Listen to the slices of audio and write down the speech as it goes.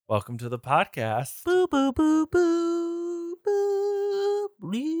Welcome to the podcast. Boo boo boo boo boo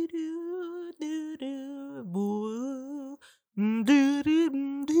doo doo doo doo boo doo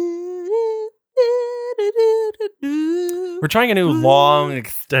doo doo. We're trying a new long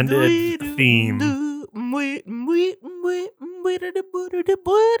extended theme. To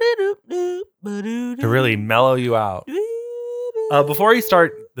really mellow you out. Before you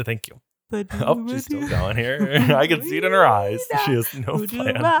start the thank you. Oh, she's still going here. I can see it in her eyes. She has no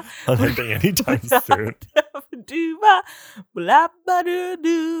plan on ending anytime soon.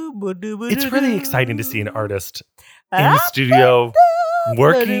 It's really exciting to see an artist in the studio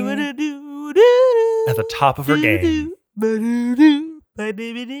working at the top of her game.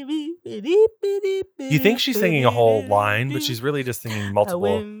 You think she's singing a whole line, but she's really just singing multiple.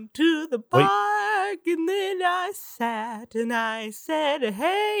 I went to the park and then I sat and I said,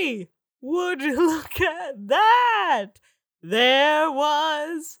 hey, would you look at that? There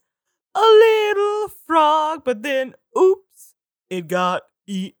was a little frog, but then, oops, it got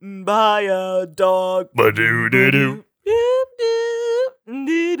eaten by a dog. Ba-doo-doo-doo.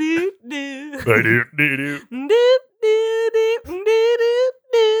 Doo-doo-doo. Ba-doo-doo-doo. Doo-doo-doo-doo.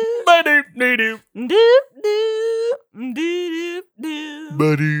 Ba-doo-doo-doo. Doo-doo-doo-doo.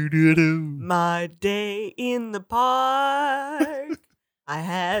 Ba-doo-doo-doo. My day in the park. I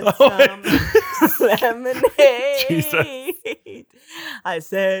had some lemonade. Jesus. I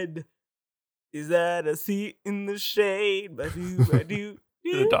said, is that a seat in the shade? Ba-doo, ba-doo,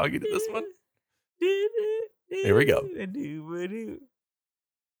 Did the doggy do this one? Here we go.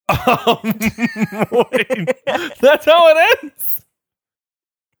 Wait, that's how it ends.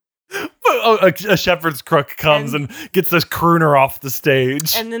 A shepherd's crook comes and gets this crooner off the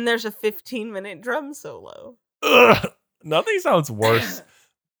stage. And then there's a 15-minute drum solo. Ugh, nothing sounds worse.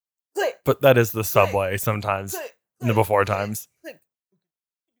 But that is the subway sometimes in the before times.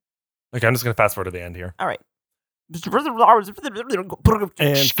 Okay, I'm just going to fast forward to the end here. All right. And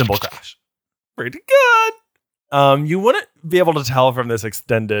cymbal crash. Pretty good. You wouldn't be able to tell from this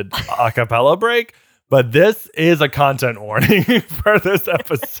extended a cappella break, but this is a content warning for this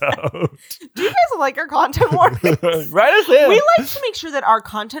episode. Do you guys like our content warnings? Write us in. We like to make sure that our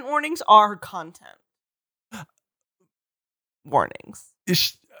content warnings are content warnings.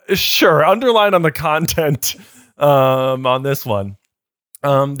 Sure, underline on the content on this one.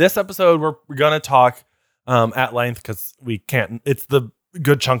 This episode, we're going to talk at length because we can't. It's the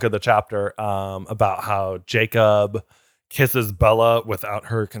good chunk of the chapter about how Jacob kisses Bella without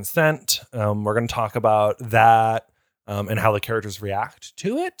her consent. We're going to talk about that and how the characters react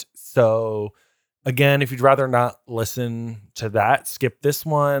to it. So, again, if you'd rather not listen to that, skip this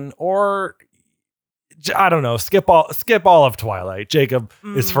one, or I don't know, skip all of Twilight. Jacob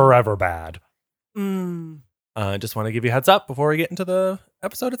is forever bad. Just want to give you a heads up before we get into the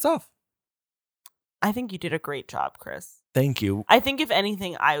episode itself. I think you did a great job, Chris. Thank you. I think if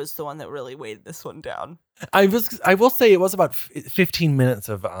anything, I was the one that really weighed this one down. I will say it was about 15 minutes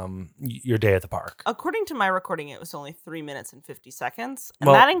of your day at the park. According to my recording, it was only 3 minutes and 50 seconds. And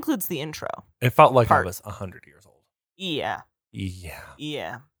that includes the intro. It felt like I was 100 years old. Yeah.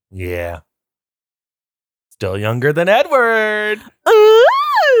 Yeah. Still younger than Edward.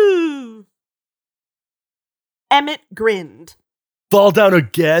 Ooh! Emmett grinned. Fall down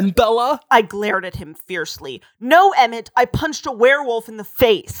again, Bella? I glared at him fiercely. No, Emmett, I punched a werewolf in the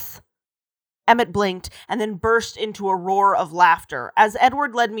face. Emmett blinked and then burst into a roar of laughter. As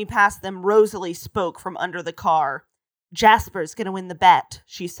Edward led me past them, Rosalie spoke from under the car. Jasper's gonna win the bet,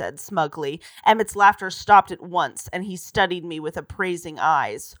 she said smugly. Emmett's laughter stopped at once, and he studied me with appraising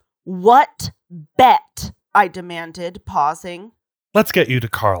eyes. What bet? I demanded, pausing. Let's get you to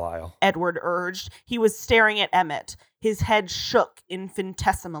Carlisle, Edward urged. He was staring at Emmett. His head shook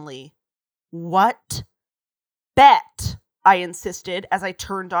infinitesimally. What bet? I insisted as I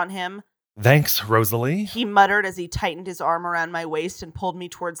turned on him. Thanks, Rosalie, he muttered as he tightened his arm around my waist and pulled me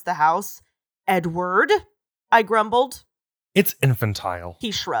towards the house. Edward? I grumbled. It's infantile,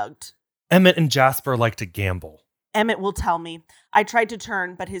 he shrugged. Emmett and Jasper like to gamble. Emmett will tell me. I tried to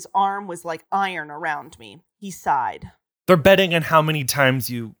turn, but his arm was like iron around me. He sighed. They're betting on how many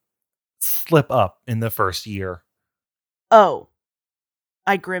times you slip up in the first year. Oh.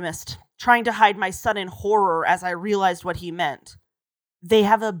 I grimaced, trying to hide my sudden horror as I realized what he meant. They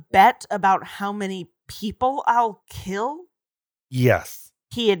have a bet about how many people I'll kill? Yes,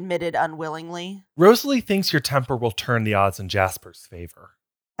 he admitted unwillingly. Rosalie thinks your temper will turn the odds in Jasper's favor.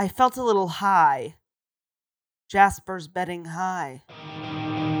 I felt a little high. Jasper's betting high.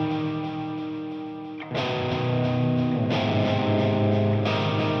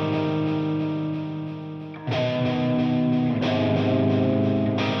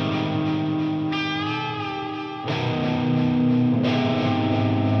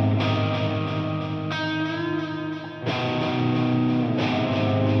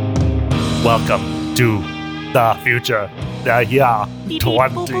 Welcome to the future, the year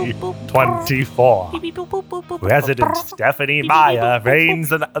 2024. President Stephanie Meyer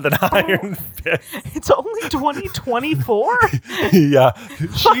reigns in the Iron Fist. It's only 2024? Yeah.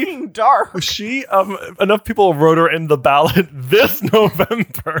 Fucking dark. She enough people wrote her in the ballot this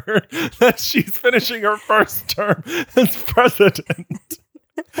November that she's finishing her first term as president.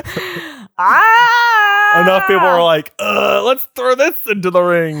 Enough people were like, let's throw this into the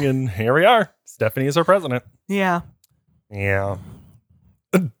ring, and here we are. Stephanie is our president. Yeah.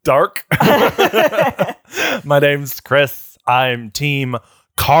 Dark. My name's Chris. I'm team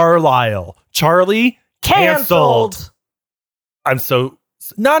Carlisle. Charlie canceled. I'm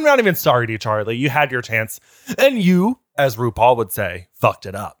not even sorry to you, Charlie. You had your chance, and you, as RuPaul would say, fucked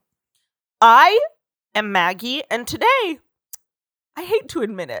it up. I am Maggie, and today, I hate to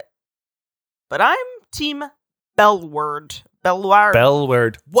admit it, but I'm team Bellward.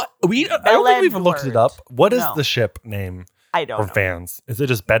 Bellward. What? I don't think we even looked it up. What is the ship name? I don't know. For fans. Is it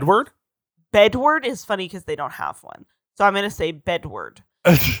just Bedward? Bedward is funny because they don't have one. So I'm going to say Bedward.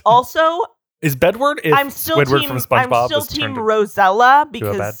 Also, is Bedward I'm still Squidward team, from SpongeBob? I'm still team Rosella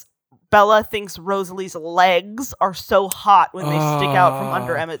because Bella thinks Rosalie's legs are so hot when they stick out from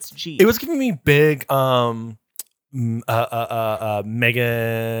under Emmett's Jeep. It was giving me big Megan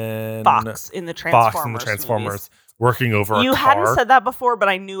Fox in the Transformers movies. Working over a car. You hadn't said that before, but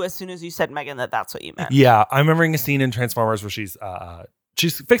I knew as soon as you said Megan that that's what you meant. Yeah, I'm remembering a scene in Transformers where she's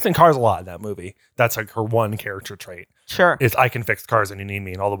fixing cars a lot in that movie. That's like her one character trait. Sure. Is I can fix cars and you need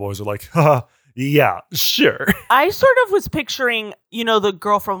me. And all the boys are like, yeah, sure. I sort of was picturing, the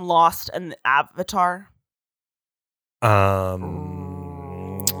girl from Lost and Avatar.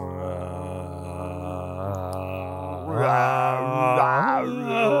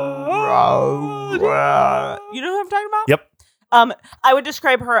 You know who I'm talking about? Yep. I would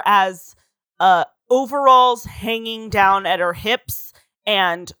describe her as overalls hanging down at her hips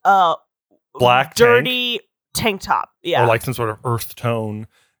and black dirty tank top. Yeah. Or like some sort of earth tone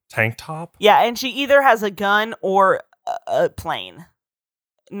tank top. Yeah, and she either has a gun or a plane,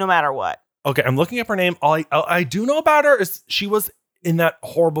 no matter what. Okay, I'm looking up her name. All I do know about her is she was in that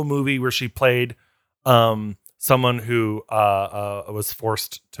horrible movie where she played someone who was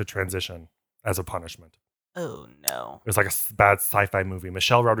forced to transition as a punishment. Oh, no. It was like a bad sci-fi movie.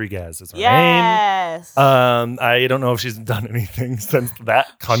 Michelle Rodriguez is her name. Yes. I don't know if she's done anything since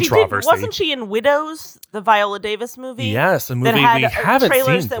that controversy. Wasn't she in Widows, the Viola Davis movie? Yes, a movie we haven't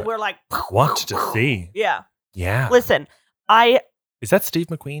trailers seen. that were like... Want to see. Yeah. Yeah. Listen, Is that Steve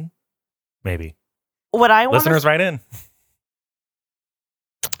McQueen? Maybe. What I want Listeners, write in.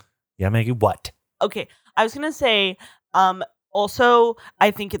 Yeah, Maggie, what? Okay, I was going to say... Also,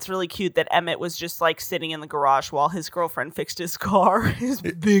 I think it's really cute that Emmett was just like sitting in the garage while his girlfriend fixed his car, his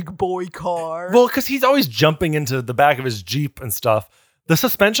big boy car. Well, because he's always jumping into the back of his Jeep and stuff. The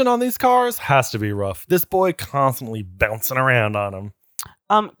suspension on these cars has to be rough. This boy constantly bouncing around on him.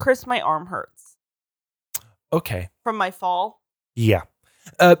 Chris, my arm hurts. Okay. From my fall? Yeah.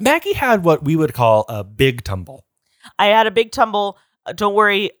 Maggie had what we would call a big tumble. I had a big tumble. Don't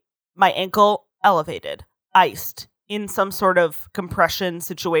worry, my ankle elevated, iced. In some sort of compression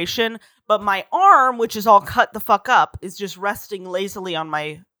situation, but my arm, which is all cut the fuck up, is just resting lazily on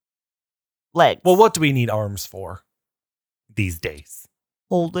my legs. Well, what do we need arms for these days?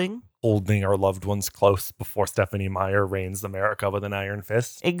 Holding our loved ones close before Stephanie Meyer reigns America with an iron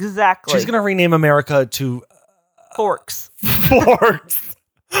fist. Exactly. She's going to rename America to... Forks. Forks.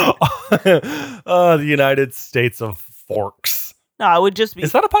 The United States of Forks. No, it would just be...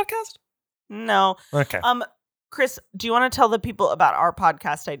 Is that a podcast? No. Okay. Chris, do you want to tell the people about our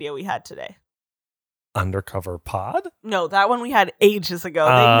podcast idea we had today? Undercover Pod? No, that one we had ages ago.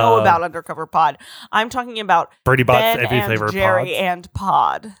 They know about Undercover Pod. I'm talking about Birdie Bots, Ben every and flavor Jerry pods. and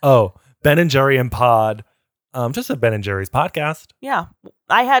Pod. Oh, Ben and Jerry and Pod. Just a Ben and Jerry's podcast. Yeah.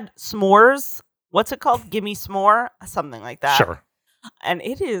 I had s'mores. What's it called? Gimme S'more? Something like that. Sure. And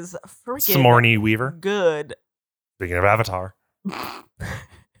it is freaking S'morny Weaver. good. Speaking of Avatar.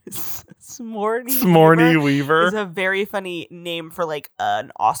 S'morny Weaver is a very funny name for like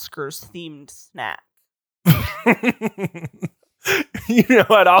an Oscars themed snack. You know,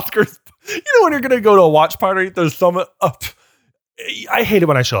 at Oscars, when you're gonna go to a watch party, there's some. I hate it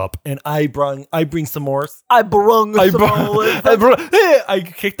when I show up and I bring s'mores. I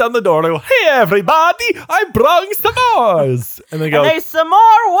kick down the door and I go, "Hey everybody, I brung s'mores," and they go, "Hey,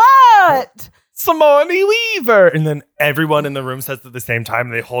 s'more what?" S'morny Weaver. And then everyone in the room says at the same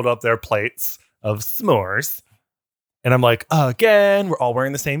time, they hold up their plates of s'mores. And I'm like, again, we're all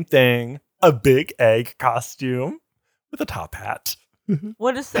wearing the same thing. A big egg costume with a top hat.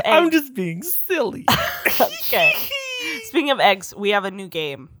 What is the egg? I'm just being silly. Okay. Speaking of eggs, we have a new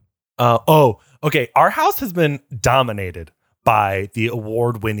game. Okay. Our house has been dominated by the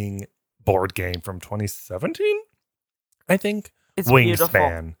award-winning board game from 2017, I think. It's Wingspan.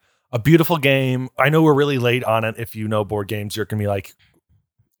 beautiful. A beautiful game. I know we're really late on it. If you know board games, you're gonna be like,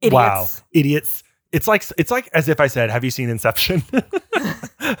 Idiots. wow, idiots. It's like as if I said, have you seen Inception?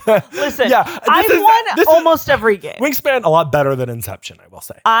 Listen, yeah, I've won almost every game. Wingspan a lot better than Inception, I will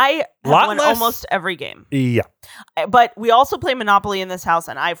say. I have Lot won less- almost every game. Yeah. But we also play Monopoly in this house,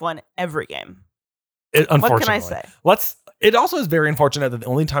 and I've won every game. Unfortunately. What can I say? It also is very unfortunate that the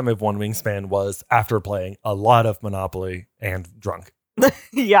only time I've won Wingspan was after playing a lot of Monopoly and drunk.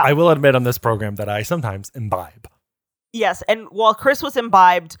 Yeah. I will admit on this program that I sometimes imbibe. Yes, and while Chris was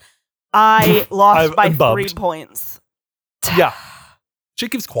imbibed, I lost by imbubbed. 3 points. Yeah. She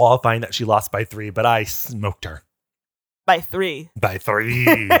keeps qualifying that she lost by 3, but I smoked her. By 3. By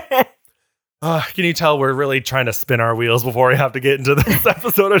 3. Can you tell we're really trying to spin our wheels before we have to get into this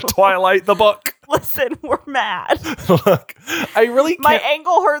episode of Twilight, the book? Listen, we're mad. Look, I really can't. My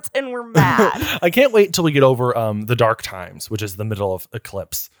ankle hurts and we're mad. I can't wait till we get over The Dark Times, which is the middle of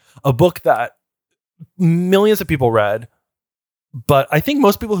Eclipse, a book that millions of people read, but I think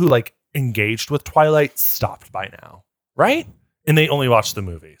most people who like engaged with Twilight stopped by now, right? And they only watched the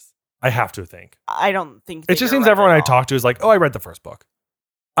movies. I have to think. I don't think It just seems everyone I talk to is like, oh, I read the first book.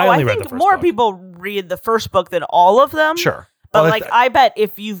 I only read the first more book. people read the first book than all of them. Sure. But Well, like, I bet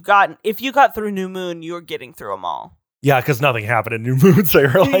if you got through New Moon, you're getting through them all. yeah, because nothing happened in New Moon, so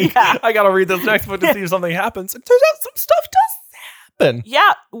you're like, Yeah. I gotta read this next book to see if something happens. It turns out some stuff does happen.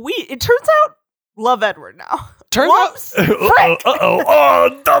 Yeah, it turns out love Edward now. Turns Whoops. out, Frick.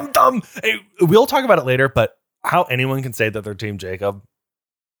 oh, dumb. Hey, we'll talk about it later, but how anyone can say that they're Team Jacob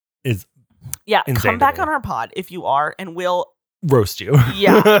is Yeah, insane come to back me. on our pod if you are, and we'll roast you.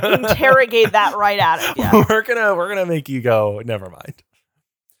 interrogate that right out of you. We're gonna make you go. Never mind.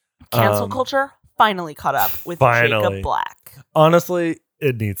 Cancel culture finally caught up with Finally. Jacob Black. Honestly,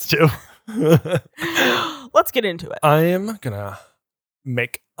 it needs to. Let's get into it. I am gonna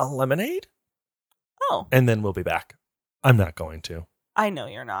make a lemonade, Oh, and then we'll be back. I'm not going to. I know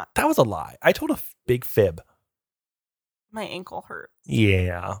you're not. That was a lie. I told a big fib. My ankle hurts.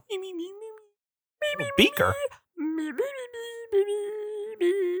 Yeah. Beaker.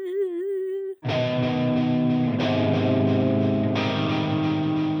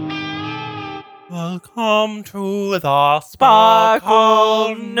 Welcome to the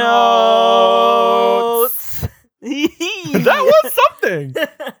Sparkle Notes. That was something.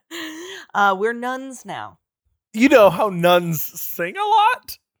 We're nuns now. You know how nuns sing a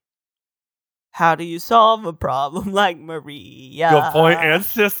lot? How do you solve a problem like Maria? Good point, and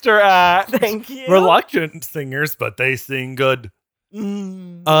Sister Act. Thank you. Reluctant singers, but they sing good.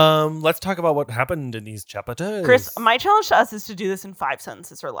 Mm. Let's talk about what happened in these chapters. Chris, my challenge to us is to do this in 5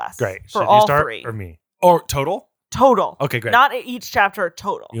 sentences or less. Great. For Should all you start 3. or me? Or total? Total. Okay, great. Not each chapter,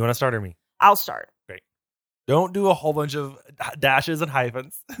 total. You want to start or me? I'll start. Don't do a whole bunch of dashes and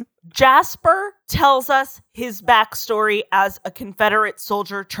hyphens. Jasper tells us his backstory as a Confederate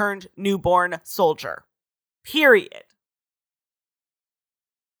soldier turned newborn soldier. Period.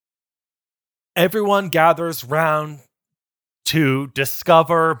 Everyone gathers round to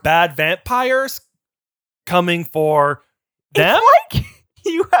discover bad vampires coming for them. It's like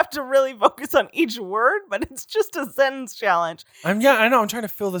you have to really focus on each word, but it's just a sentence challenge. I know. I'm trying to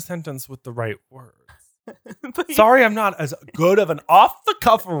fill the sentence with the right words. But Sorry, I'm not as good of an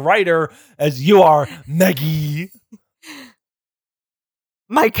off-the-cuff writer as you are, Maggie.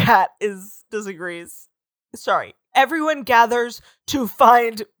 my cat disagrees. Sorry. Everyone gathers to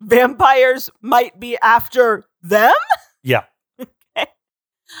find vampires might be after them? Yeah.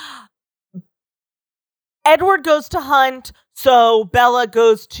 Edward goes to hunt, so Bella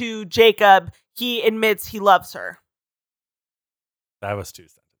goes to Jacob. He admits he loves her. That was 2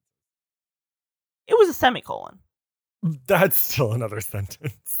 sentences. It was a semicolon. That's still another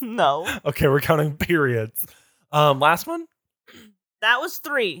sentence. No. Okay, we're counting periods. Last one? That was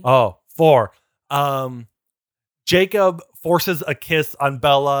 3. Oh, 4. Jacob forces a kiss on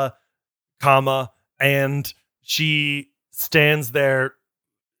Bella, and she stands there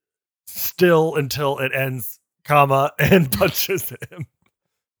still until it ends, and punches him.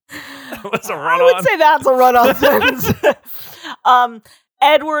 That was a run-on. I would say that's a run-on sentence.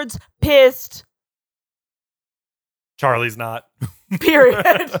 Edward's pissed. Charlie's not. Period.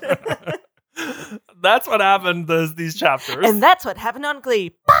 That's what happened these chapters. And that's what happened on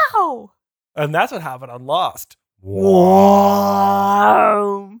Glee. Pow! And that's what happened on Lost. Wow.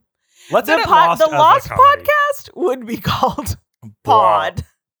 Let's The edit Lost as a Lost comedy. podcast would be called pod.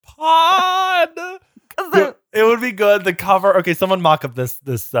 Pod. It would be good. The cover. Okay, someone mock up this.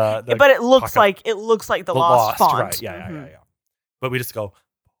 But it looks like the Lost font. Right? Yeah. But we just go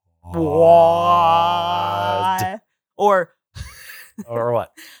pod. Or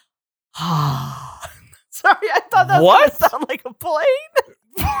what? Sorry, I thought that was gonna sound like a plane.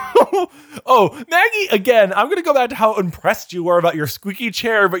 Oh, Maggie, again, I'm going to go back to how impressed you were about your squeaky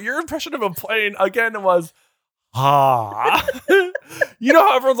chair, but your impression of a plane, again, was, You know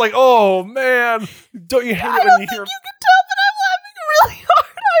how everyone's like, oh, man, don't you hate it when you hear... You can tell, but I'm laughing really hard.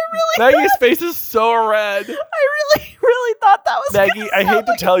 Maggie's face is so red. I really thought that was Maggie, I hate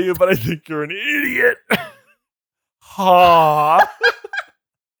to tell you, but I think you're an idiot. Ha.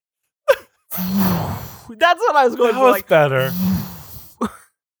 That's what I was going for. That was better.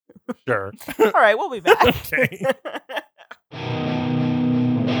 Sure. All right, we'll be back. Okay.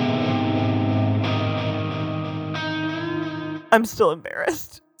 I'm still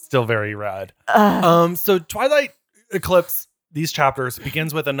embarrassed. Still very rad. So Twilight Eclipse, these chapters,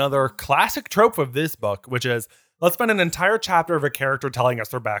 begins with another classic trope of this book, which is let's spend an entire chapter of a character telling us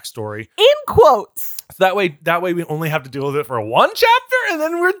their backstory. In quotes. So that way we only have to deal with it for one chapter, and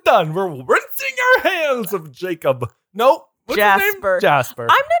then we're done. We're rinsing our hands of Jacob. Nope. What's Jasper. his name? Jasper. I'm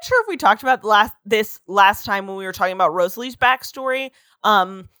not sure if we talked about this last time when we were talking about Rosalie's backstory.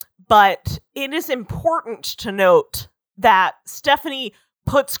 But it is important to note that Stephanie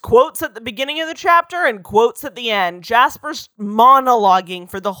puts quotes at the beginning of the chapter and quotes at the end. Jasper's monologuing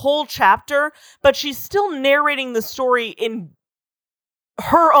for the whole chapter, but she's still narrating the story in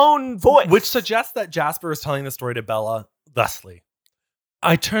her own voice. Which suggests that Jasper is telling the story to Bella thusly.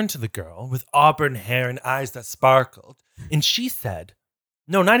 I turned to the girl with auburn hair and eyes that sparkled, and she said,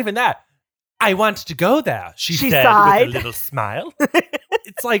 no, not even that. I want to go there, she said sighed. with a little smile.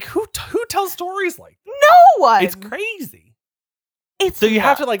 It's like, who tells stories like that? No one. It's crazy. It's you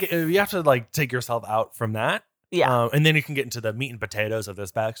have to take yourself out from that. Yeah. And then you can get into the meat and potatoes of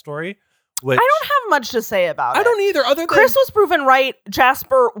this backstory. Which I don't have much to say about it. I don't either. Other than Chris was proven right.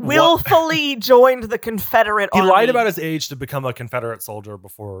 Jasper willfully joined the Confederate He army. lied about his age to become a Confederate soldier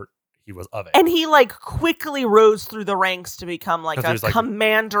before he was of age. And he quickly rose through the ranks to become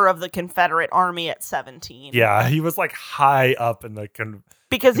commander of the Confederate army at 17. Yeah, he was high up in the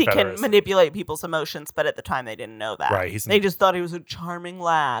because he can manipulate people's emotions, but at the time they didn't know that. Right. They just thought he was a charming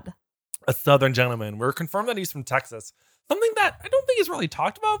lad. A Southern gentleman. We're confirmed that he's from Texas. Something that I don't think is really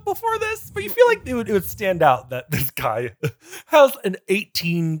talked about before this, but you feel like it would stand out that this guy has an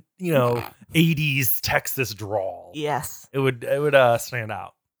 80s Texas drawl. Yes. It would stand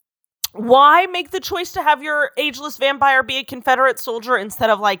out. Why make the choice to have your ageless vampire be a Confederate soldier instead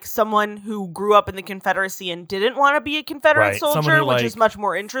of someone who grew up in the Confederacy and didn't want to be a Confederate soldier, which is much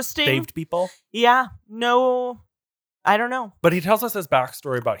more interesting? Saved people? Yeah. No, I don't know. But he tells us his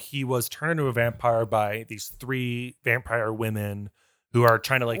backstory about he was turned into a vampire by these 3 vampire women who are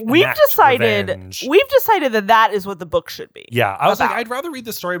trying to We've decided that is what the book should be. Yeah. I was I'd rather read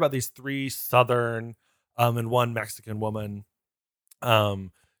the story about these 3 Southern and 1 Mexican woman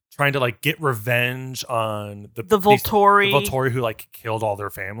trying to get revenge on the Volturi. The Volturi who killed all their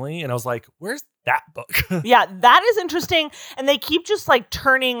family. And I was like, where's that book? Yeah, that is interesting. And they keep just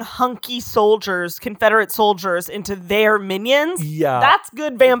turning hunky soldiers, Confederate soldiers, into their minions. Yeah. That's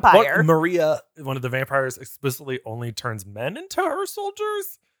good vampire. Maria, one of the vampires, explicitly only turns men into her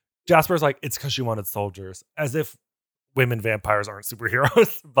soldiers. Jasper's it's because she wanted soldiers. As if women vampires aren't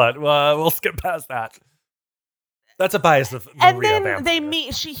superheroes. But we'll skip past that. That's a bias of Maria. And then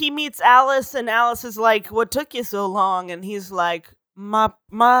vampire. he meets Alice, and Alice is like, "What took you so long?" And he's like, "My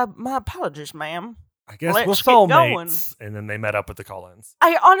apologies, ma'am. I guess we're soulmates." And then they met up with the Cullens.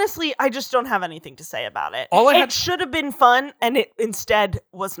 I just don't have anything to say about it. It should have been fun, and it instead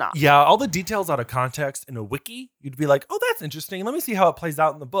was not. Yeah, all the details out of context in a wiki, you'd be like, "Oh, that's interesting. Let me see how it plays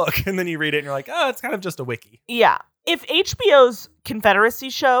out in the book." And then you read it, and you're like, "Oh, it's kind of just a wiki." Yeah. If HBO's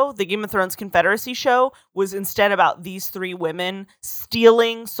Confederacy show, the Game of Thrones Confederacy show, was instead about these 3 women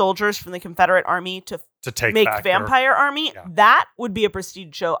stealing soldiers from the Confederate army to make vampire army, that would be a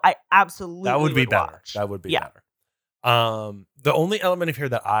prestige show. I absolutely would better. Watch. That would be better. The only element of here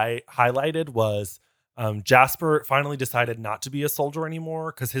that I highlighted was Jasper finally decided not to be a soldier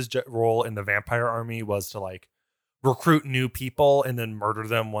anymore because his role in the vampire army was to recruit new people and then murder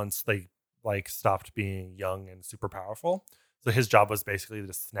them once they stopped being young and super powerful. So his job was basically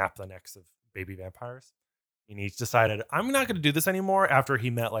to snap the necks of baby vampires. And he decided, I'm not going to do this anymore after he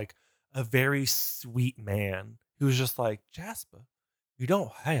met a very sweet man who was just like, Jasper, you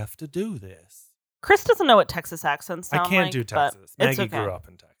don't have to do this. Chris doesn't know what Texas accents sound like. I can't do Texas. Maggie grew up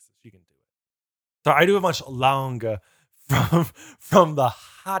in Texas. She can do it. So I do a much longer from the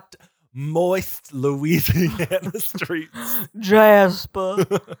hot, moist Louisiana streets. Jasper,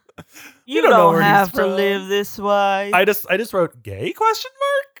 you don't know don't where have he's to from. live this way. I just wrote gay question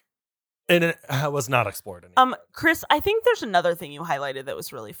mark, and it was not explored anymore. Chris, I think there's another thing you highlighted that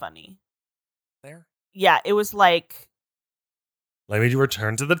was really funny. There. Yeah, it was like, Let me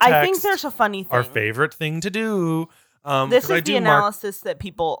return to the text. I think there's a funny thing. Our favorite thing to do. This 'cause I is do the analysis that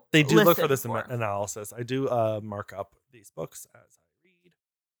people They do look for listen this for. analysis. I do mark up these books as I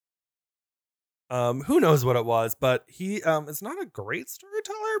read. Who knows what it was, but he is not a great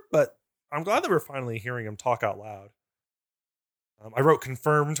storyteller, but I'm glad that we're finally hearing him talk out loud. I wrote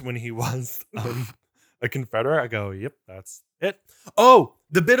confirmed when he was a Confederate. I go, yep, that's it. Oh,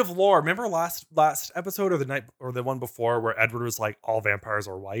 the bit of lore. Remember last episode or the night or the one before where Edward was like, all vampires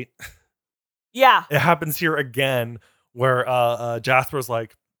are white? Yeah. It happens here again where Jasper's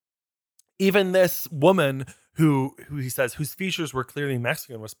like, even this woman who he says whose features were clearly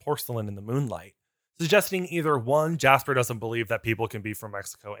Mexican was porcelain in the moonlight, suggesting either one, Jasper doesn't believe that people can be from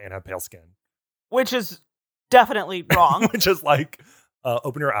Mexico and have pale skin, Which is definitely wrong. which is like,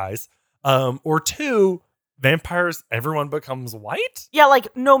 open your eyes, or two, vampires, everyone becomes white. Yeah,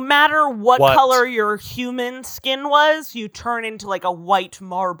 like no matter what What? color your human skin was, you turn into like a white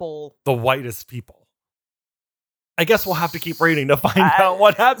marble. The whitest people. I guess we'll have to keep reading to find out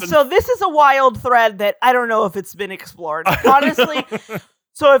what happens. So this is a wild thread that I don't know if it's been explored. Honestly,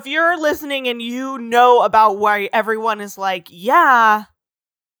 so if you're listening and you know about why everyone is like, yeah,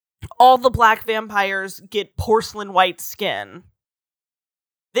 all the black vampires get porcelain white skin.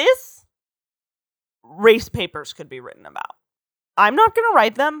 This race papers could be written about. I'm not going to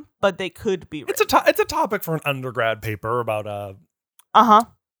write them, but they could be written. it's a topic for an undergrad paper about Uh-huh.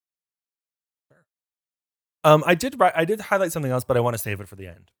 I did highlight something else, but I want to save it for the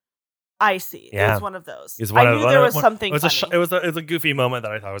end. I see. It Yeah. was one of those. I knew there was something It funny. was a goofy moment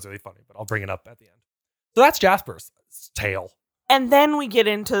that I thought was really funny, but I'll bring it up at the end. So that's Jasper's tale. And then we get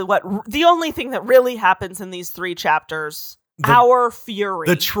into the only thing that really happens in these 3 chapters, The- our fury.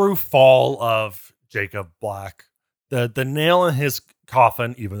 The true fall of Jacob Black. The nail in his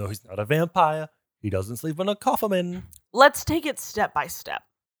coffin, even though he's not a vampire, he doesn't sleep in a coffin. Let's take it step by step.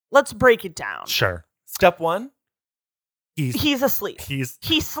 Let's break it down. Sure. Step 1. He's asleep. He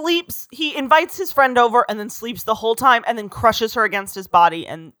sleeps. He invites his friend over and then sleeps the whole time and then crushes her against his body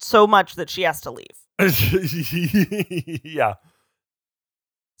and so much that she has to leave. yeah.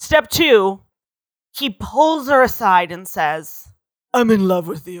 Step 2, he pulls her aside and says, I'm in love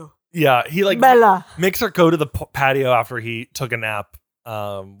with you. Yeah, he like Bella. makes her go to the patio after he took a nap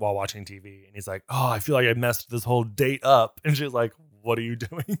while watching TV. And he's like, oh, I feel like I messed this whole date up. And she's like, what are you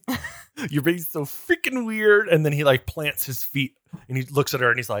doing? You're being so freaking weird. And then he like plants his feet and he looks at her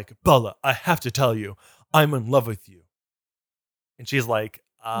and he's like, Bella, I have to tell you, I'm in love with you. And she's like,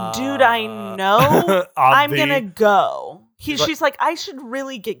 Dude, I know. I'm Obvi. going to go. She's like- She's like, I should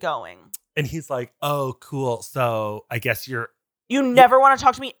really get going. And he's like, oh, cool. So I guess you're You never want to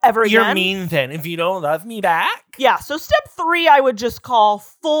talk to me ever again. You're mean then if you don't love me back. Yeah, so step 3 I would just call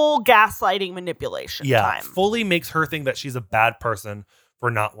full gaslighting manipulation time. Fully makes her think that she's a bad person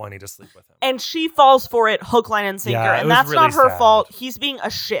for not wanting to sleep with him. And she falls for it hook, line, and sinker. Yeah, it and was that's really not her sad. fault. He's being a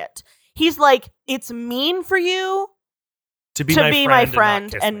shit. He's like, it's mean for you To be my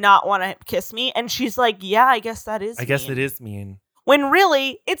friend and and not want to kiss me. And she's like, yeah, I guess that is I guess mean. it is mean. When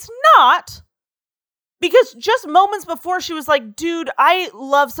really, it's not. Because just moments before, she was like, dude, I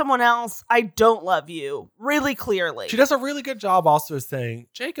love someone else. I don't love you. Really clearly. She does a really good job also saying,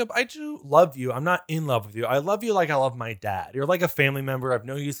 Jacob, I do love you. I'm not in love with you. I love you like I love my dad. You're like a family member. I've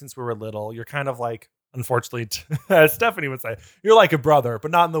known you since we were little. You're kind of like, unfortunately, as Stephanie would say, you're like a brother,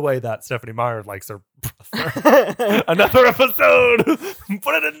 but not in the way that Stephanie Meyer likes her brother. Another episode.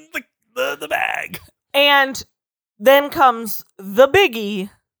 Put it in the bag. And then comes the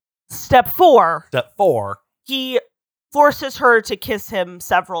biggie. Step 4. Step 4. He forces her to kiss him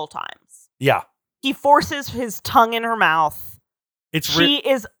several times. Yeah. He forces his tongue in her mouth. She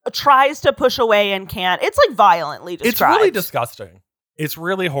tries to push away and can't. It's like violently described. It's really disgusting. It's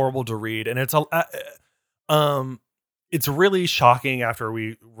really horrible to read, and it's really shocking after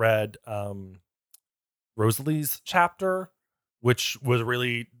we read Rosalie's chapter, which was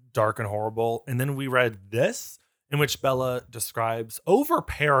really dark and horrible, and then we read this, in which Bella describes over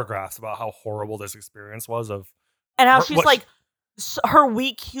paragraphs about how horrible this experience was and how her- she's what like, her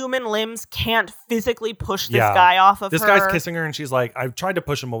weak human limbs can't physically push this Yeah. guy off of this her. guy's kissing her, and she's like, I've tried to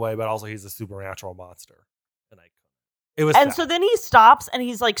push him away, but also he's a supernatural monster, and it was And sad. so then he stops and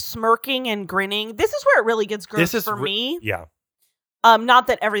he's like smirking and grinning. This is where it really gets gross for me. Yeah. Not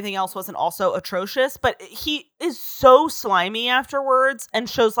that everything else wasn't also atrocious, but he is so slimy afterwards and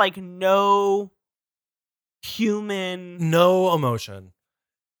shows like no human, no emotion.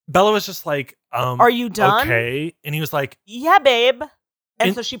 Bella was just like, are you done? Okay. And he was like, yeah, babe.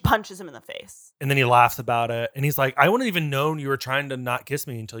 And so she punches him in the face. And then he laughs about it. And he's like, I wouldn't even known you were trying to not kiss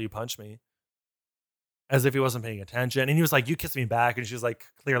me until you punched me. As if he wasn't paying attention. And he was like, you kissed me back. And she was like,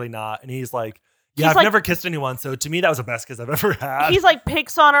 clearly not. And he's like, yeah, I've never kissed anyone. So to me, that was the best kiss I've ever had. He's like,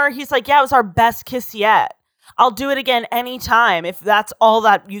 picks on her. He's like, yeah, it was our best kiss yet. I'll do it again anytime if that's all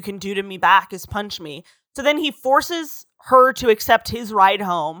that you can do to me back is punch me. So then he forces her to accept his ride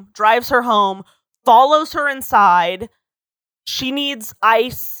home, drives her home, follows her inside. She needs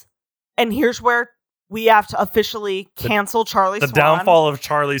ice. And here's where we have to officially cancel Charlie Swan. The downfall of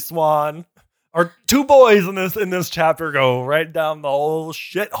Charlie Swan. Our two boys in this chapter go right down the whole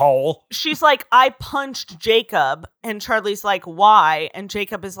shithole. She's like, I punched Jacob. And Charlie's like, why? And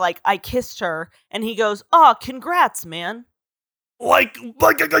Jacob is like, I kissed her. And he goes, oh, congrats, man. Like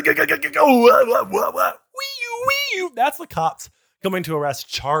that's the cops coming to arrest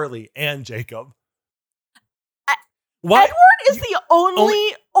Charlie and Jacob. What? Edward is the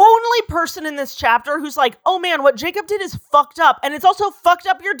only person in this chapter who's like, oh man, what Jacob did is fucked up. And it's also fucked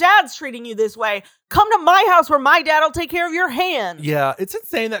up your dad's treating you this way. Come to my house where my dad will take care of your hand. Yeah, it's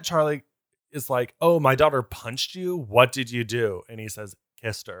insane that Charlie is like, oh, my daughter punched you? What did you do? And he says,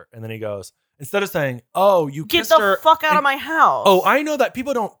 kissed her. And then he goes, instead of saying, oh, you kissed her. Get the fuck out of my house. Oh, I know that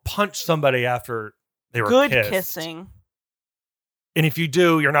people don't punch somebody after they were good kissed. Kissing. And if you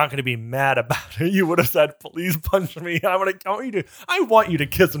do, you're not going to be mad about it. You would have said, please punch me. I want you to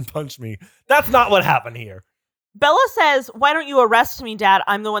kiss and punch me. That's not what happened here. Bella says, why don't you arrest me, Dad?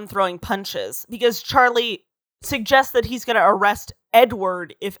 I'm the one throwing punches. Because Charlie suggests that he's going to arrest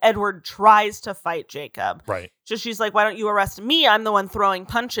Edward if Edward tries to fight Jacob. Right. So she's like, why don't you arrest me? I'm the one throwing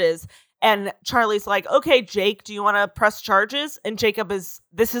punches. And Charlie's like, okay, Jake, do you want to press charges? And Jacob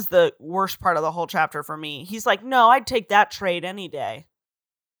this is the worst part of the whole chapter for me. He's like, no, I'd take that trade any day.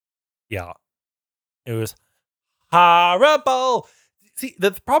 Yeah. It was horrible. See, the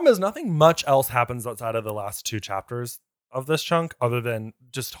problem is nothing much else happens outside of the last two chapters of this chunk other than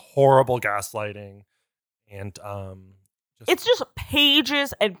just horrible gaslighting and it's just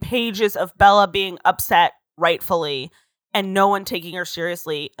pages and pages of Bella being upset rightfully and no one taking her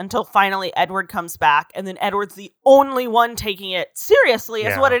seriously until finally Edward comes back. And then Edward's the only one taking it seriously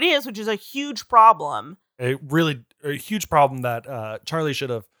as what it is, which is a huge problem. A huge problem that Charlie should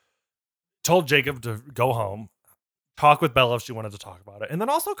have told Jacob to go home, talk with Bella if she wanted to talk about it, and then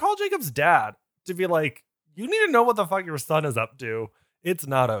also call Jacob's dad to be like, you need to know what the fuck your son is up to. It's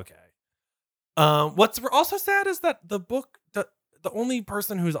not okay. What's also sad is that the book, the only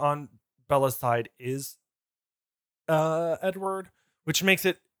person who's on Bella's side is Edward, which makes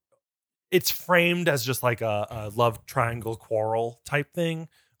it's framed as just like a love triangle quarrel type thing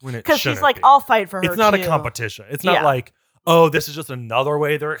when it because he's like, I'll fight for her. It's not a competition. It's not like, oh, this is just another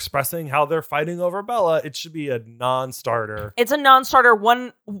way they're expressing how they're fighting over Bella. It should be a non-starter. It's a non-starter.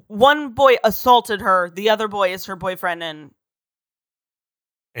 One boy assaulted her. The other boy is her boyfriend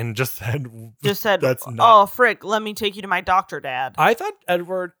and just said that's not. Oh, frick, let me take you to my doctor, Dad. I thought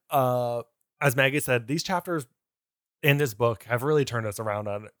Edward, as Maggie said, these chapters in this book have really turned us around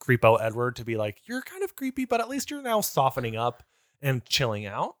on creepo Edward to be like, you're kind of creepy, but at least you're now softening up and chilling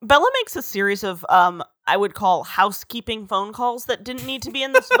out. Bella makes a series of, I would call housekeeping phone calls that didn't need to be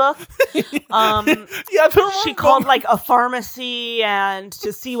in this book. She called like a pharmacy and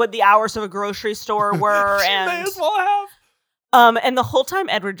to see what the hours of a grocery store were. She and may as well have. And the whole time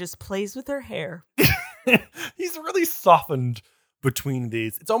Edward just plays with her hair. He's really softened between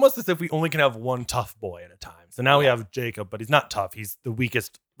these. It's almost as if we only can have one tough boy at a time. So now we have Jacob, but he's not tough. He's the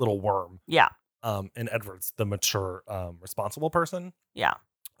weakest little worm. Yeah. And Edward's the mature, responsible person. Yeah.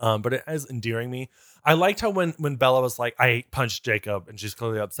 But it is endearing me. I liked how when Bella was like, I punched Jacob and she's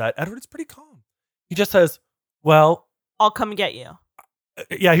clearly upset, Edward's pretty calm. He just says, well, I'll come get you.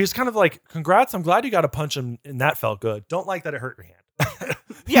 Yeah, he was kind of like, congrats, I'm glad you got to punch him and that felt good. Don't like that it hurt your hand.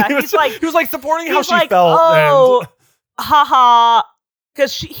 Yeah, he was like supporting how she felt. Oh, haha.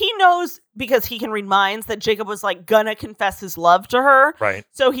 Because he knows, because he can read minds, that Jacob was like gonna confess his love to her. Right.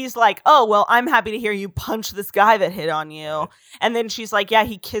 So he's like, oh, well, I'm happy to hear you punch this guy that hit on you. Right. And then she's like, yeah,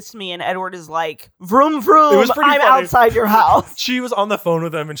 he kissed me. And Edward is like, vroom, vroom, I'm funny. Outside your house. She was on the phone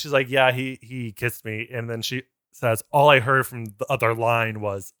with him and she's like, yeah, he kissed me. And then she says, all I heard from the other line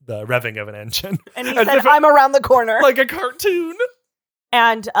was the revving of an engine. And he said, I'm around the corner. Like a cartoon.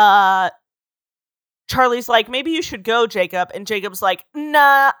 And Charlie's like, maybe you should go, Jacob. And Jacob's like,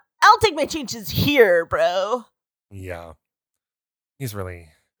 nah, I'll take my chances here, bro. Yeah. He's really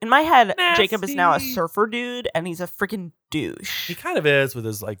In my head, nasty. Jacob is now a surfer dude, and he's a freaking douche. He kind of is with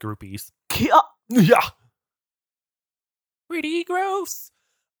his like groupies. Yeah. Yeah. Pretty gross.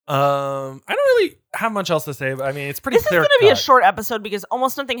 I don't really have much else to say, but I mean, it's pretty This is clear going to be a cut. short episode because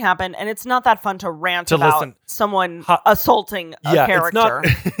almost nothing happened, and it's not that fun to rant To about listen. someone assaulting a character.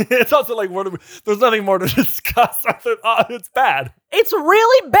 It's not. It's also like there's nothing more to discuss. It's bad. It's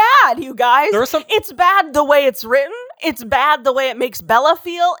really bad, you guys. There are some. It's bad the way it's written. It's bad the way it makes Bella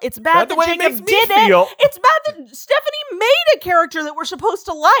feel. It's bad the that way it Jacob makes me did feel. it. It's bad that Stephanie made a character that we're supposed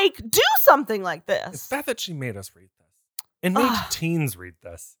to like do something like this. It's bad that she made us read this and made teens read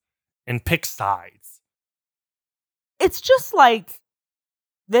this and pick sides. It's just like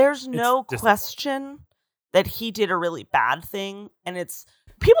there's no disappointing. question that he did a really bad thing. And it's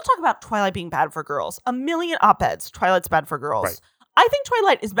people talk about Twilight being bad for girls. A million op-eds. Twilight's bad for girls. Right. I think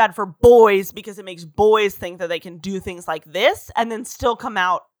Twilight is bad for boys because it makes boys think that they can do things like this and then still come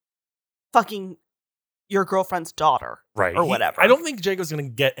out fucking your girlfriend's daughter. Right. Or whatever. I don't think Jacob's going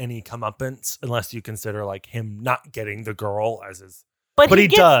to get any comeuppance unless you consider like him not getting the girl as his. But he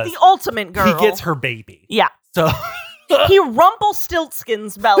gets does. the ultimate girl. He gets her baby. Yeah. So he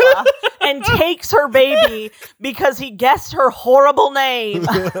Rumpelstiltskins Bella and takes her baby because he guessed her horrible name.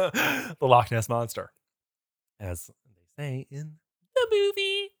 The Loch Ness Monster, as they say in the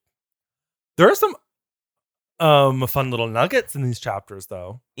movie. There are some fun little nuggets in these chapters,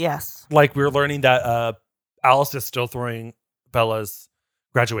 though. Yes. Like we're learning that Alice is still throwing Bella's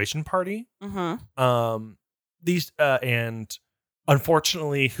graduation party. Mm-hmm. And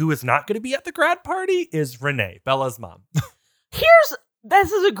unfortunately, who is not going to be at the grad party is Renee, Bella's mom.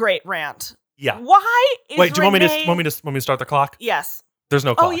 This is a great rant. Yeah. Why is Wait, do you Renee... want me to start the clock? Yes. There's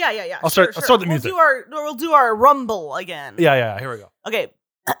no clock. Oh, yeah. I'll start the music. We'll do our rumble again. Yeah. Here we go. Okay.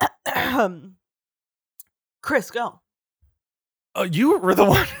 Chris, go. Oh, you were the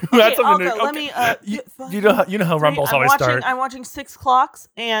one who had something to... I'll go. Let me... You know how rumbles always start. I'm watching 6 clocks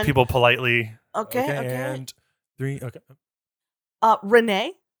and... People politely... Okay. And 3... Okay.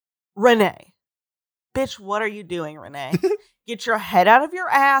 Renee. Bitch, what are you doing, Renee? Get your head out of your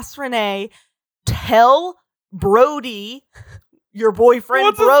ass, Renee. Tell Brody, your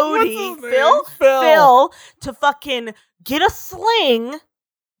boyfriend Brody, Phil, to fucking get a sling,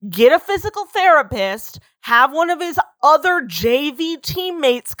 get a physical therapist, have one of his other JV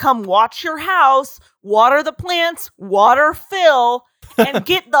teammates come watch your house, water the plants, water Phil, and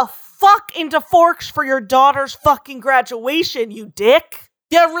get the fuck into Forks for your daughter's fucking graduation, you dick.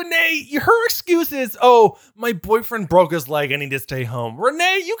 Yeah, Renee, her excuse is, oh, my boyfriend broke his leg, I need to stay home.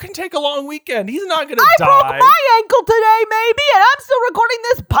 Renee, you can take a long weekend. He's not going to die. I broke my ankle today, maybe, and I'm still recording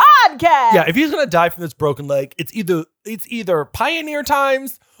this podcast. Yeah, if he's going to die from this broken leg, it's either Pioneer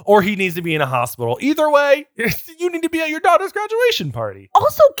times or he needs to be in a hospital. Either way, you need to be at your daughter's graduation party.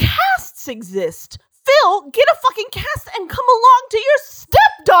 Also, casts exist. Phil, get a fucking cast and come along to your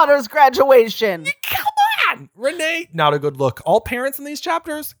stepdaughter's graduation. Come on! Renee, not a good look. All parents in these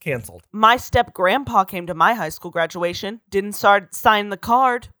chapters, canceled. My step-grandpa came to my high school graduation. Didn't sign the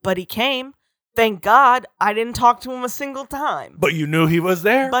card, but he came. Thank God I didn't talk to him a single time. But you knew he was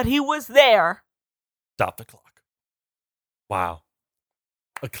there? But he was there. Stop the clock. Wow.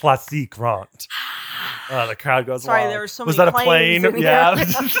 A classique rant. The crowd goes Sorry, wild. there were so was many that a plane? planes in Yeah.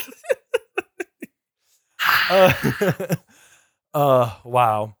 here.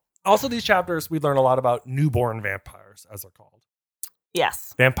 Wow. Also, these chapters, we learn a lot about newborn vampires, as they're called.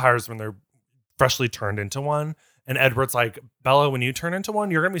 Yes. Vampires when they're freshly turned into one. And Edward's like, Bella, when you turn into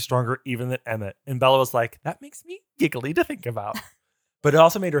one, you're going to be stronger even than Emmett. And Bella was like, that makes me giggly to think about. But it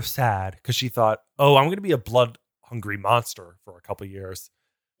also made her sad because she thought, oh, I'm going to be a blood-hungry monster for a couple years.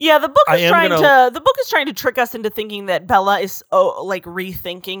 Yeah, the book is trying to trick us into thinking that Bella is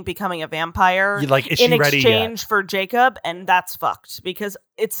rethinking becoming a vampire Like, is she in ready exchange yet? for Jacob, and that's fucked because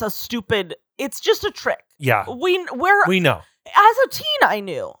it's just a trick. Yeah. We know. As a teen, I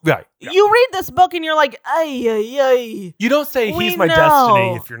knew. Right. Yeah. You read this book and you're like, ay. You don't say We he's my know.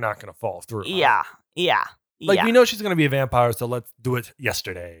 destiny if you're not going to fall through. Yeah. Like, we know she's going to be a vampire, so let's do it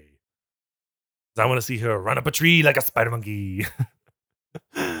yesterday. 'Cause I want to see her run up a tree like a spider monkey.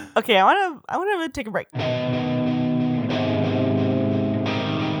 Okay, I want to take a break.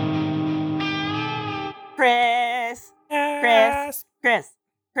 Chris.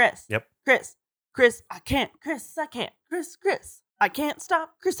 Yep. Chris, I can't. Chris, I can't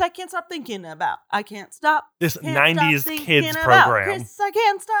stop. Chris, I can't stop thinking about. I can't stop. This Can't 90s stop kids thinking about. program. Chris, I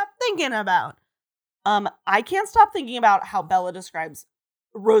can't stop thinking about. I can't stop thinking about how Bella describes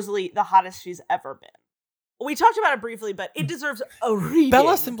Rosalie the hottest she's ever been. We talked about it briefly, but it deserves a reading.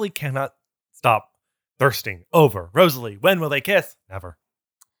 Bella simply cannot stop thirsting over Rosalie. When will they kiss? Never.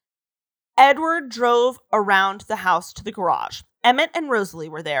 Edward drove around the house to the garage. Emmett and Rosalie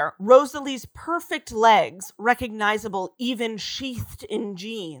were there. Rosalie's perfect legs, recognizable even sheathed in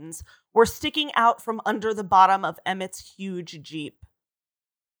jeans, were sticking out from under the bottom of Emmett's huge Jeep.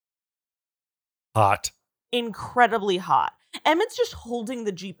 Hot. Incredibly hot. Emmett's just holding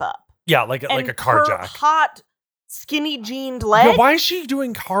the Jeep up. Yeah, like a car her jack. Hot, skinny jeaned leg. Yeah, why is she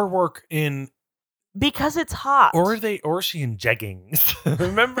doing car work in? Because it's hot. Or is she in jeggings?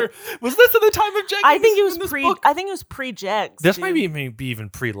 Remember, was this at the time of jeggings? I think it was pre-jegs. This might be maybe even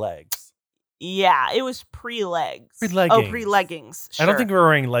pre-legs. Yeah, it was pre-legs. Pre-leggings. Oh, pre-leggings. Sure. I don't think we were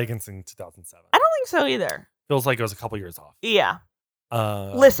wearing leggings in 2007. I don't think so either. Feels like it was a couple years off. Yeah.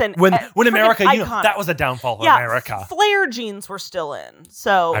 Listen, when America, iconic. that was a downfall of America. Flare jeans were still in.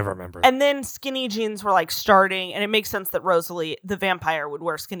 So I remember. And then skinny jeans were like starting, and it makes sense that Rosalie, the vampire, would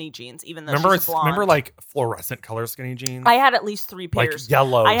wear skinny jeans, even though she's blonde. Remember like fluorescent color skinny jeans? I had at least 3 pairs. Like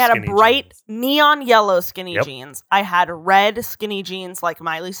yellow. I had a bright jeans. neon yellow skinny jeans. I had red skinny jeans like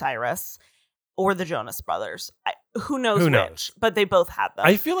Miley Cyrus or the Jonas Brothers. Who knows which? But they both had them.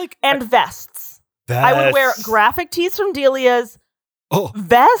 I feel like vests. I would wear graphic tees from Delia's.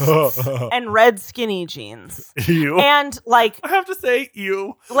 Vests and red skinny jeans. Ew. And like I have to say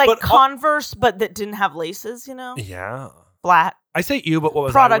ew. Like Converse, but that didn't have laces, you know? Yeah. Flat. I say ew, but what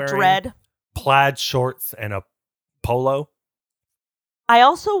was Product I wearing? red. Plaid shorts and a polo. I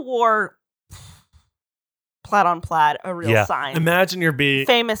also wore plaid on plaid, a real sign. Imagine you're being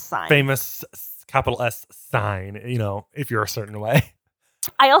famous sign. Famous capital S sign, you know, if you're a certain way.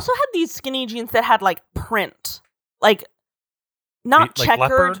 I also had these skinny jeans that had like print. Like not like checkered,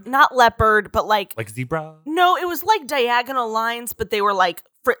 leopard? not leopard, but like zebra? No, it was like diagonal lines, but they were like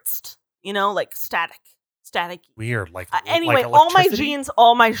fritzed, you know, like static. Weird. Like anyway, like all my jeans,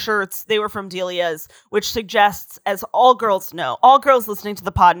 all my shirts, they were from Delia's, which suggests, as all girls know, all girls listening to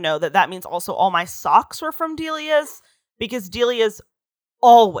the pod know that means also all my socks were from Delia's, because Delia's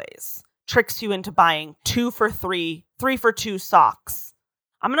always tricks you into buying 2 for 3, 3 for 2 socks.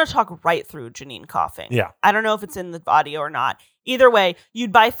 I'm going to talk right through Janine coughing. Yeah. I don't know if it's in the audio or not. Either way,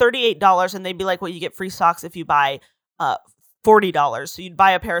 you'd buy $38 and they'd be like, well, you get free socks if you buy $40. So you'd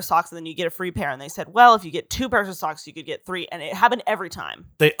buy a pair of socks and then you get a free pair. And they said, well, if you get 2 pairs of socks, you could get 3. And it happened every time.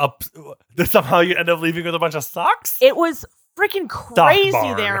 Somehow you end up leaving with a bunch of socks? It was freaking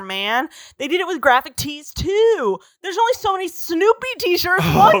crazy there, man. They did it with graphic tees too. There's only so many Snoopy t-shirts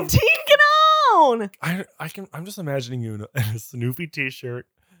one teen can own. I'm just imagining you in a Snoopy t-shirt,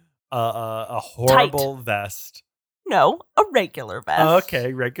 a horrible vest. No, a regular vest.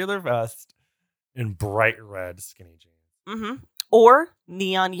 Okay, regular vest and bright red skinny jeans. Mm-hmm. Or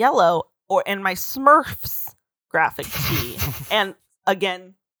neon yellow, and my Smurfs graphic tee, and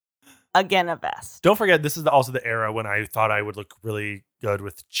again a vest. Don't forget, this is also the era when I thought I would look really good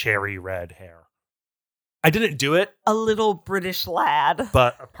with cherry red hair. I didn't do it. A little British lad.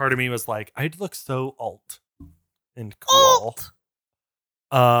 But a part of me was like, I'd look so alt and cool.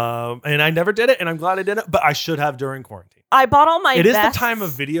 And I never did it, and I'm glad I did it, but I should have during quarantine. I bought all my It vests. is the time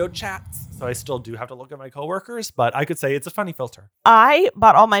of video chats, so I still do have to look at my coworkers, but I could say it's a funny filter. I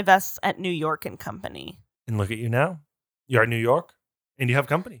bought all my vests at New York and Company. And look at you now. You're at New York, and you have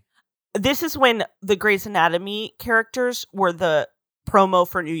company. This is when the Grey's Anatomy characters were the promo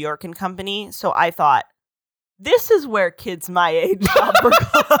for New York and Company, so I thought, this is where kids my age shop for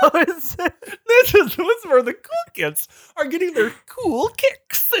clothes. This is where the cool kids are getting their cool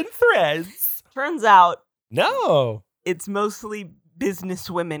kicks and threads. Turns out, no, it's mostly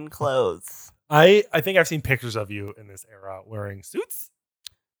business women clothes. I think I've seen pictures of you in this era wearing suits.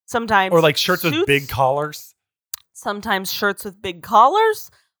 Sometimes. Or like shirts with big collars. Sometimes shirts with big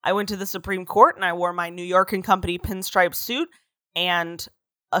collars. I went to the Supreme Court and I wore my New York and Company pinstripe suit and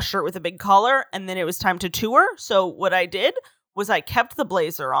a shirt with a big collar, and then it was time to tour. So what I did was I kept the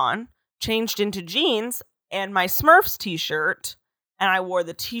blazer on, changed into jeans and my Smurfs t-shirt, and I wore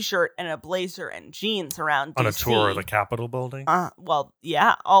the t-shirt and a blazer and jeans around on DC. A tour of the Capitol building. Well,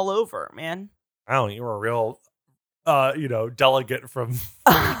 yeah, all over, man. Oh, you were a real, delegate from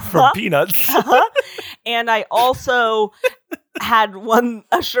Peanuts. And I also had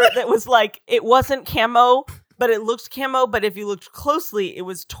a shirt that was like, it wasn't camo, but it looked camo, but if you looked closely, it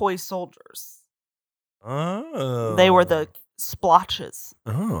was toy soldiers. Oh. They were the splotches.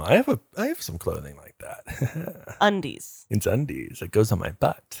 Oh, I have some clothing like that. Undies. It's undies. It goes on my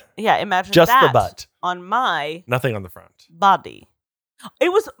butt. Yeah, imagine just that the butt. On my nothing on the front. Body. It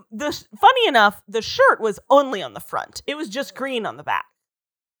was funny enough, the shirt was only on the front. It was just green on the back.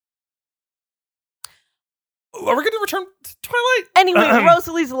 Are we going to return to Twilight? Anyway,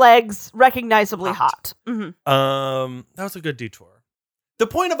 Rosalie's legs recognizably hot. That was a good detour. The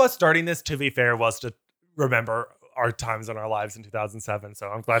point of us starting this, to be fair, was to remember our times in our lives in 2007. So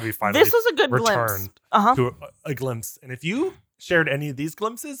I'm glad we finally This was a good glimpse. returned to a glimpse. And if you shared any of these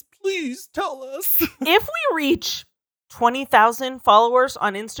glimpses, please tell us. If we reach 20,000 followers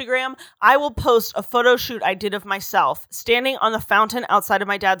on Instagram, I will post a photo shoot I did of myself standing on the fountain outside of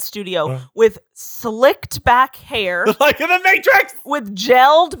my dad's studio with slicked back hair, Like in the Matrix. with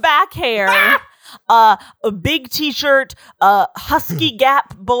gelled back hair, a big t-shirt, Husky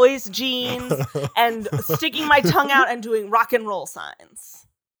Gap boys jeans, and sticking my tongue out and doing rock and roll signs.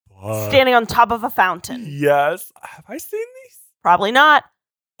 Standing on top of a fountain. Yes. Have I seen these? Probably not.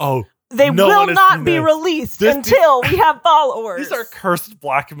 Oh, They no will one has not seen be this. released until we have followers. These are cursed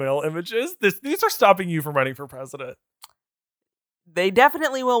blackmail images. These are stopping you from running for president. They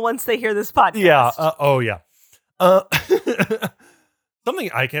definitely will once they hear this podcast. Yeah.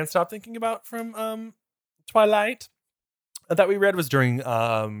 Something I can't stop thinking about from Twilight that we read was during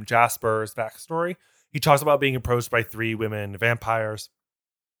Jasper's backstory. He talks about being approached by 3 women vampires.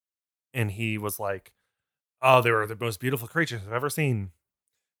 And he was like, oh, they were the most beautiful creatures I've ever seen.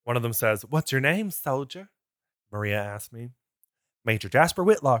 One of them says, "What's your name, soldier?" Maria asked me. "Major Jasper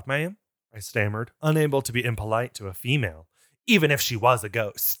Whitlock, ma'am," I stammered, unable to be impolite to a female, even if she was a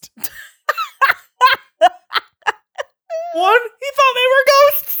ghost. 1, he thought they were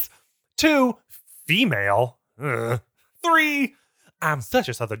ghosts. 2, female. 3, I'm such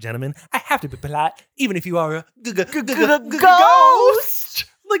a southern gentleman. I have to be polite, even if you are a ghost.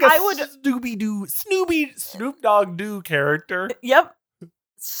 Like a I would Snoop Dogg Doo character. Yep.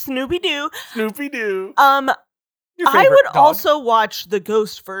 Snoopy-Doo. Snoopy Doo. I would also watch the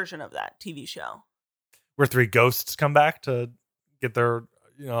ghost version of that TV show. Where 3 ghosts come back to get their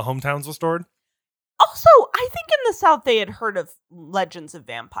hometowns restored. Also, I think in the South they had heard of legends of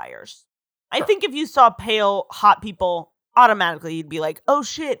vampires. I think if you saw pale, hot people, automatically you'd be like, oh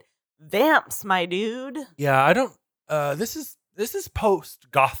shit, vamps, my dude. Yeah, I don't this is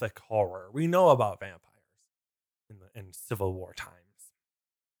post-Gothic horror. We know about vampires in Civil War times.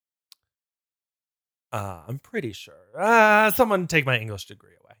 I'm pretty sure. Someone take my English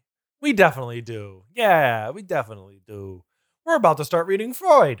degree away. We definitely do. Yeah, we definitely do. We're about to start reading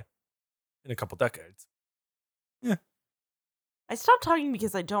Freud in a couple decades. Yeah. I stopped talking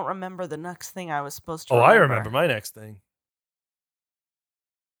because I don't remember the next thing I was supposed to I remember my next thing.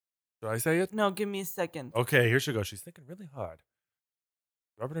 Did I say it? No, give me a second. Okay, here she goes. She's thinking really hard.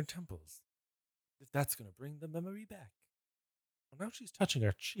 Rubbing her temples. If that's going to bring the memory back. Well, now she's touching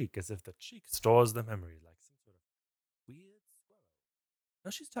her cheek as if the cheek stores the memory like some sort of weird swallow.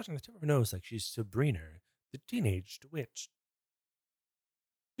 Now she's touching the tip of her nose like she's Sabrina, the teenaged witch.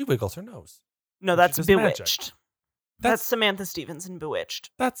 She wiggles her nose. No, that's does Bewitched. magic. That's Samantha Stevens in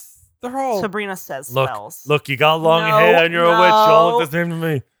Bewitched. They're all... Sabrina says spells. Look, you got long No, hair and you're a witch. You all no. look the same to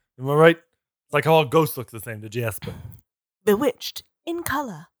me. Am I right? It's like how all ghosts look the same to Jasper. Bewitched in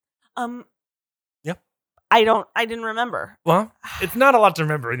color. Yep. I didn't remember. Well, it's not a lot to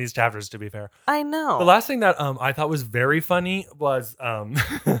remember in these chapters, to be fair. I know. The last thing that I thought was very funny was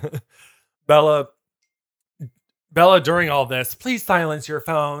Bella during all this. Please silence your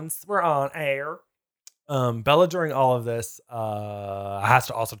phones. We're on air. Bella during all of this has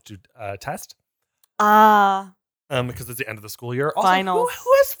to also do a test. Because it's the end of the school year. Also, Finals.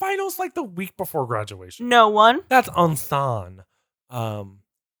 Who has finals like the week before graduation? No one. That's unsan.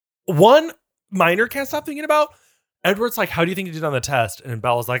 One minor can't stop thinking about. Edward's like, how do you think you did on the test? And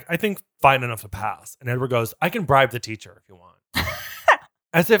Bella's like, I think fine enough to pass. And Edward goes, I can bribe the teacher if you want.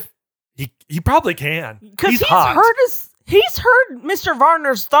 As if he probably can. Because he's hot. he's heard Mr.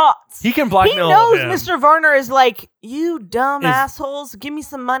 Varner's thoughts. He can He blackmail knows him. Mr. Varner is like, you dumb assholes, give me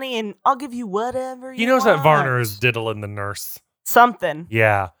some money and I'll give you whatever you He knows want. that Varner is diddling the nurse. Something.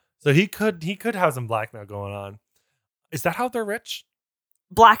 Yeah. So he could have some blackmail going on. Is that how they're rich?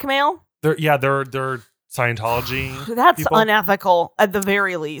 Blackmail? They're Scientology. That's people? unethical at the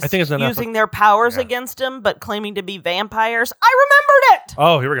very least. I think it's unethical. Using their powers Yeah. against him, but claiming to be vampires. I remembered it!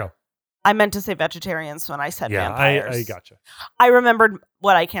 Oh, here we go. I meant to say vegetarians when I said vampires. I gotcha. I remembered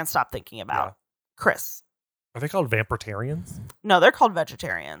what I can't stop thinking about. Yeah. Chris. Are they called vampirtarians? No, they're called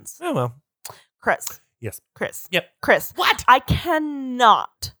vegetarians. Oh, well. Chris. Yes. Chris. Yep. Chris. What? I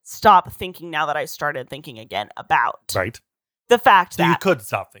cannot stop thinking now that I started thinking again about Right. the fact So you that could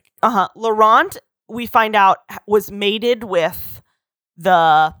stop thinking. Laurent, we find out, was mated with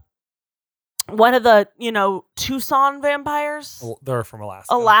one of the, Tucson vampires. They're from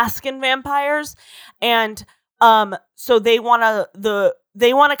Alaska. Alaskan vampires. And so they want to,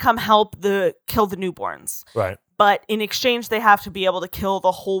 they want to come help kill the newborns. Right. But in exchange, they have to be able to kill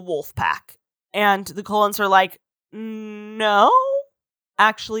the whole wolf pack. And the Cullens are like, no,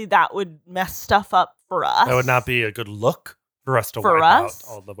 actually, that would mess stuff up for us. That would not be a good look for us to For wipe us? out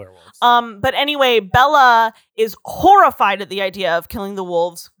all the werewolves. But anyway, Bella is horrified at the idea of killing the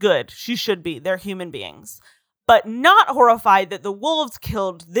wolves. Good. She should be. They're human beings. But not horrified that the wolves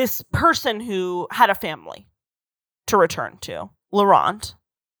killed this person who had a family to return to, Laurent,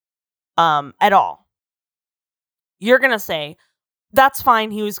 at all. You're going to say, that's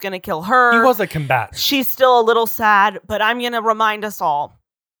fine, he was going to kill her. He was a combatant. She's still a little sad, but I'm going to remind us all.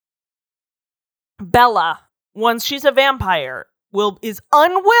 Bella, once she's a vampire, is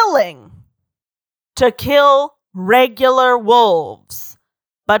unwilling to kill regular wolves.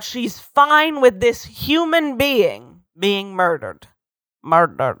 But she's fine with this human being being murdered.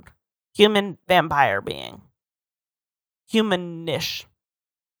 Human vampire being. Humanish.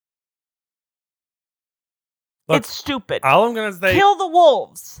 Look, it's stupid. All I'm going to say... Kill the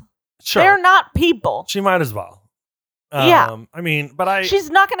wolves. Sure. They're not people. She might as well. Yeah. I mean, but she's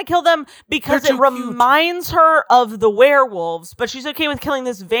not going to kill them because They're it too reminds her of the werewolves, but she's okay with killing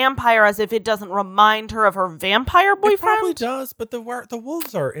this vampire as if it doesn't remind her of her vampire boyfriend. It probably does, but the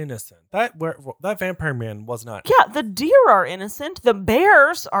wolves are innocent. That vampire man was not. Yeah, the deer are innocent. The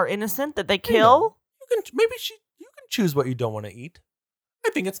bears are innocent that they kill. You can choose what you don't want to eat. I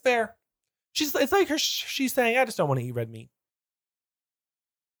think it's fair. She's saying, I just don't want to eat red meat.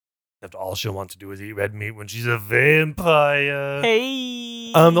 Except all she'll want to do is eat red meat when she's a vampire.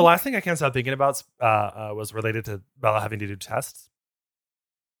 Hey. The last thing I can't stop thinking about was related to Bella having to do tests.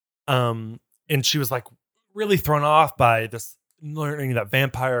 And she was like really thrown off by this learning that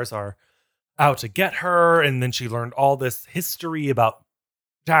vampires are out to get her. And then she learned all this history about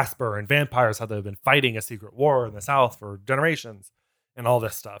Jasper and vampires, how they've been fighting a secret war in the South for generations and all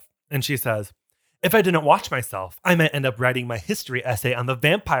this stuff. And she says, if I didn't watch myself, I might end up writing my history essay on the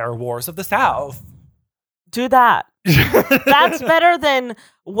vampire wars of the South. Do that. That's better than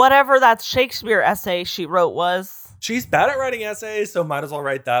whatever that Shakespeare essay she wrote was. She's bad at writing essays, so might as well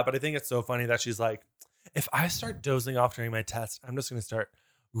write that. But I think it's so funny that she's like, if I start dozing off during my test, I'm just going to start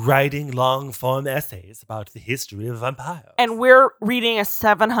writing long-form essays about the history of vampires. And we're reading a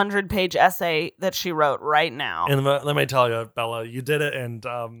 700-page essay that she wrote right now. And let me tell you, Bella, you did it, and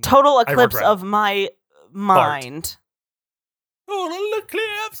total eclipse of my mind. Total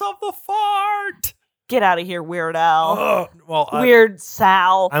eclipse of the fart. Get out of here, Weird Al. Weird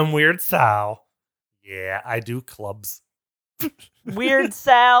Sal. I'm Weird Sal. Yeah, I do clubs. Weird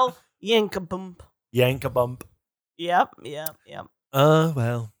Sal. Yankabump. Yankabump. Yep.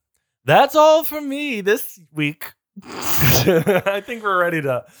 Well, that's all from me this week. I think we're ready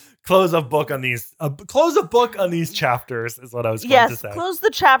to close a book on these. Close a book on these chapters is what I was going to say. Yes, close the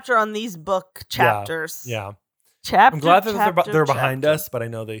chapter on these book chapters. Yeah. Chapter. I'm glad that they're behind us, but I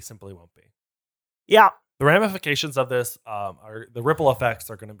know they simply won't be. Yeah. The ramifications of this the ripple effects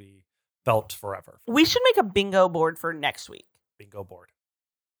are going to be felt forever. We should make a bingo board for next week. Bingo board.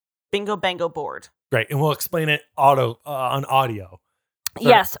 Bingo bango board. Great, and we'll explain it on audio. So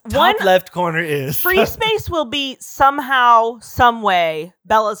yes, top left corner is free space will be somehow, some way.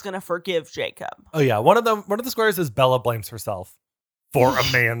 Bella's gonna forgive Jacob. Oh yeah, one of the squares is Bella blames herself for a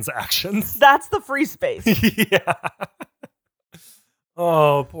man's actions. That's the free space. Yeah.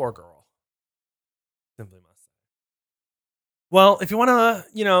 Oh, poor girl. Simply must say. Well, if you want to,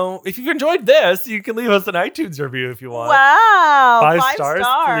 if you've enjoyed this, you can leave us an iTunes review if you want. Wow, 5 stars,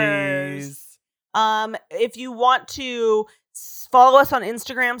 please. If you want to follow us on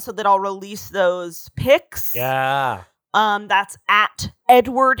Instagram so that I'll release those pics. Yeah. That's at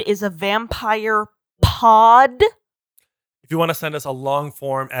Edward is a Vampire Pod. If you want to send us a long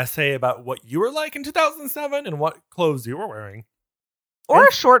form essay about what you were like in 2007 and what clothes you were wearing. Or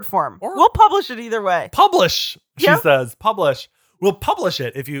a short form. We'll publish it either way. Publish, she says. Publish. We'll publish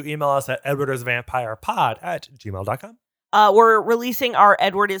it if you email us at edwardisvampirepod@gmail.com. We're releasing our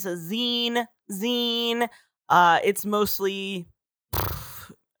Edward is a zine. It's mostly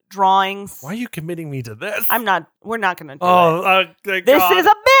drawings. Why are you committing me to this? We're not going to do it. This is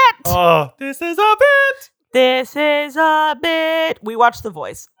a bit. Oh, this is a bit. This is a bit. We watched The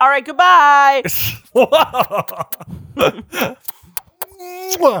Voice. All right, goodbye.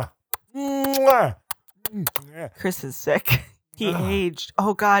 Chris is sick. He aged.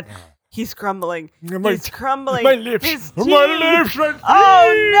 Oh, God. He's crumbling. He's crumbling. My lips. His My lips.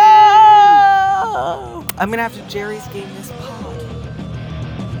 Oh, no. I'm going to have to Jerry's game this pod.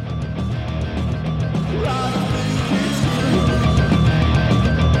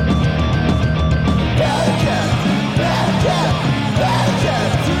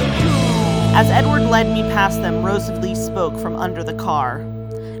 led me past them, Rosalie spoke from under the car.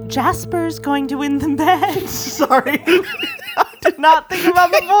 Jasper's going to win the bet. Sorry. I did not think about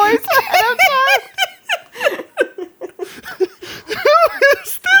the voice ahead of time. Who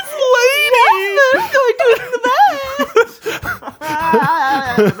is this lady? Jasper's going to win the bet.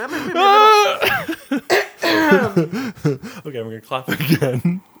 Okay, I'm gonna clap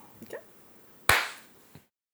again.